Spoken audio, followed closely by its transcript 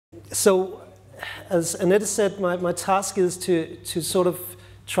So, as Annette said, my task is to sort of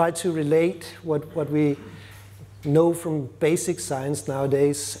try to relate what we know from basic science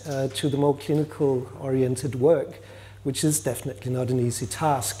nowadays to the more clinical-oriented work, which is definitely not an easy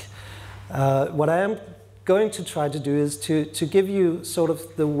task. What I am going to try to do is to give you sort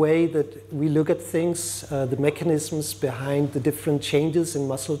of the way that we look at things, the mechanisms behind the different changes in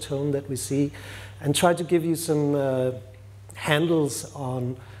muscle tone that we see, and try to give you some handles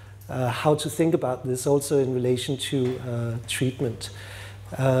on how to think about this also in relation to treatment.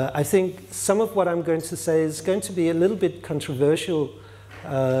 I think some of what I'm going to say is going to be a little bit controversial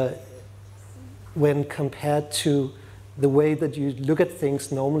when compared to the way that you look at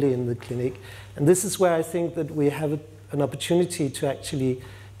things normally in the clinic. And this is where I think that we have an opportunity to actually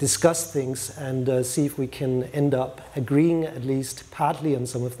discuss things and see if we can end up agreeing at least partly on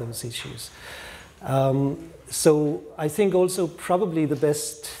some of those issues. So I think also probably the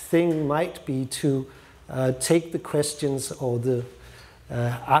best thing might be to take the questions or the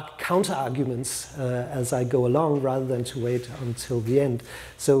counter-arguments as I go along rather than to wait until the end.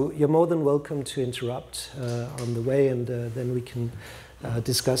 So you're more than welcome to interrupt on the way, and then we can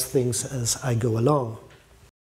discuss things as I go along.